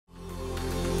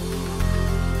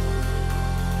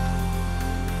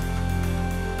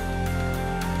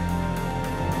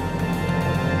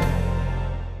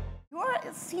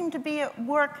seem to be at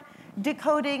work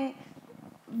decoding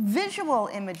visual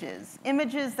images,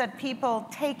 images that people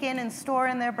take in and store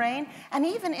in their brain, and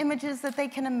even images that they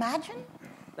can imagine?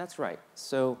 That's right.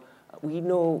 So we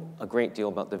know a great deal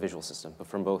about the visual system, but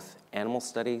from both animal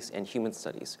studies and human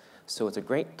studies. So it's a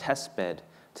great test bed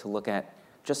to look at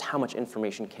just how much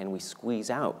information can we squeeze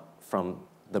out from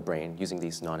the brain using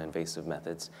these non-invasive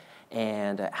methods,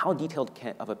 and how detailed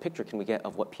of a picture can we get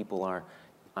of what people are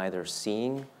either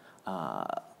seeing,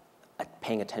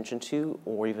 paying attention to,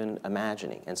 or even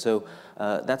imagining. And so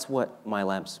that's what my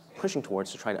lab's pushing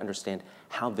towards, to try to understand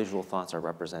how visual thoughts are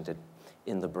represented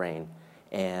in the brain.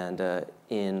 And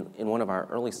in one of our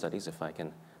early studies, if I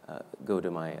can go to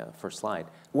my first slide,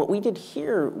 what we did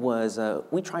here was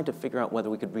we tried to figure out whether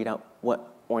we could read out what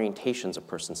orientations a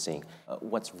person's seeing,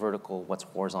 what's vertical, what's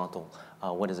horizontal,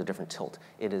 what is a different tilt.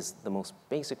 It is the most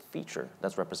basic feature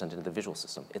that's represented in the visual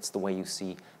system. It's the way you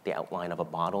see the outline of a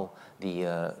bottle,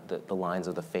 the lines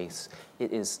of the face.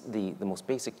 It is the most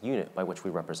basic unit by which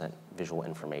we represent visual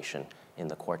information in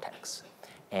the cortex.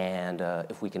 And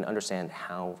if we can understand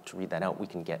how to read that out, we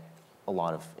can get a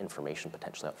lot of information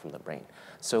potentially out from the brain.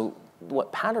 So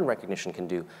what pattern recognition can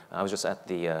do, I was just at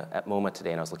MoMA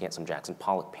today and I was looking at some Jackson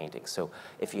Pollock paintings. So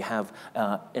if you have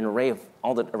an array of,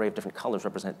 all the array of different colors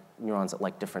represent neurons that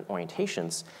like different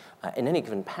orientations, in any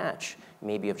given patch,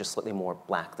 maybe you have just slightly more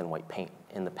black than white paint,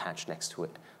 in the patch next to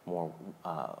it, more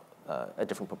a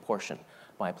different proportion.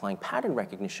 By applying pattern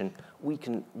recognition, we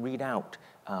can read out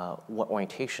what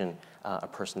orientation a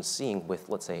person's seeing with,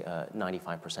 let's say,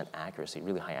 95% accuracy,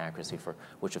 really high accuracy for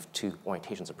which of two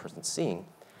orientations a person's seeing.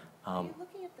 Are you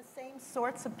looking at the same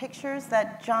sorts of pictures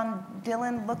that John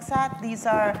Dillon looks at? These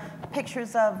are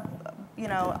pictures of,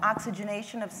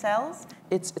 oxygenation of cells?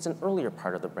 It's an earlier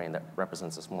part of the brain that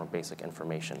represents this more basic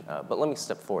information. But let me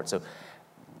step forward. So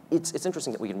it's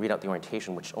interesting that we can read out the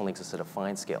orientation, which only exists at a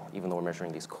fine scale, even though we're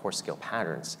measuring these coarse scale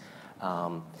patterns.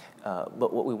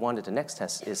 But what we wanted to next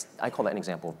test is, I call that an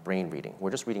example of brain reading.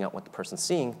 We're just reading out what the person's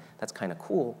seeing. That's kind of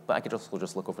cool, but I could also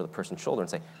just look over the person's shoulder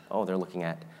and say, oh, they're looking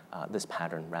at this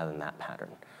pattern rather than that pattern.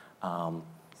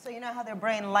 So you know how their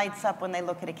brain lights up when they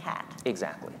look at a cat?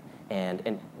 Exactly.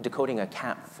 And decoding a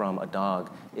cat from a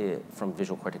dog from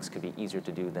visual cortex could be easier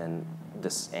to do than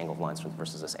this angle of lines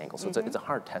versus this angle. So it's a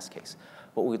hard test case.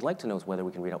 What we'd like to know is whether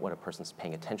we can read out what a person's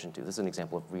paying attention to. This is an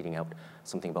example of reading out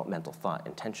something about mental thought,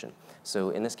 intention. So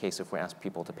in this case, if we ask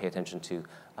people to pay attention to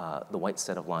the white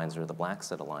set of lines or the black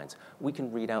set of lines, we can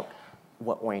read out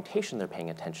what orientation they're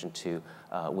paying attention to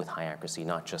with high accuracy,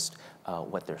 not just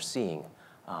what they're seeing,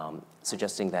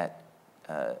 suggesting that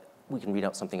we can read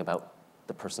out something about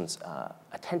the person's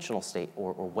attentional state,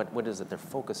 or what is it they're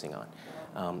focusing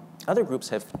on. Other groups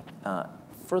have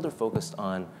further focused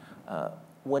on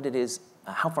what it is,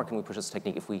 how far can we push this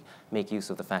technique if we make use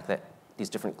of the fact that these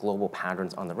different global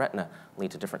patterns on the retina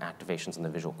lead to different activations in the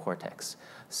visual cortex.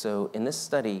 So in this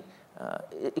study,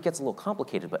 it gets a little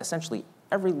complicated, but essentially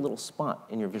every little spot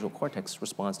in your visual cortex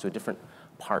responds to a different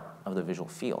part of the visual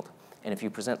field. And if you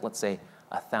present, let's say,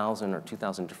 1,000 or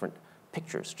 2,000 different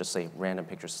pictures, just say random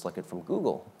pictures selected from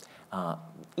Google,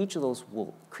 each of those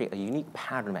will create a unique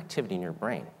pattern of activity in your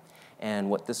brain. And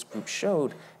what this group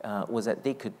showed was that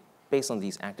they could, based on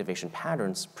these activation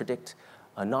patterns, predict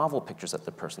novel pictures that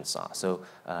the person saw. So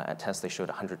at tests, they showed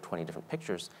 120 different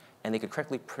pictures, and they could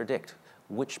correctly predict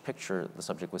which picture the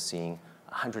subject was seeing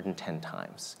 110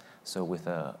 times. So with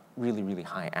a really, really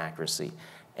high accuracy.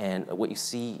 And what you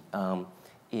see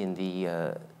in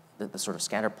the sort of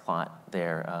scatter plot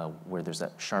there, where there's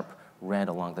that sharp red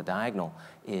along the diagonal,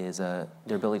 is their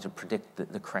ability to predict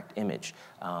the correct image.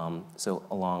 So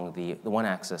along the one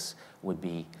axis would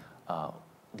be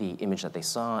the image that they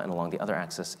saw, and along the other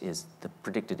axis is the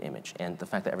predicted image. And the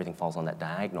fact that everything falls on that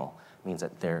diagonal means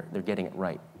that they're getting it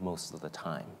right most of the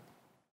time.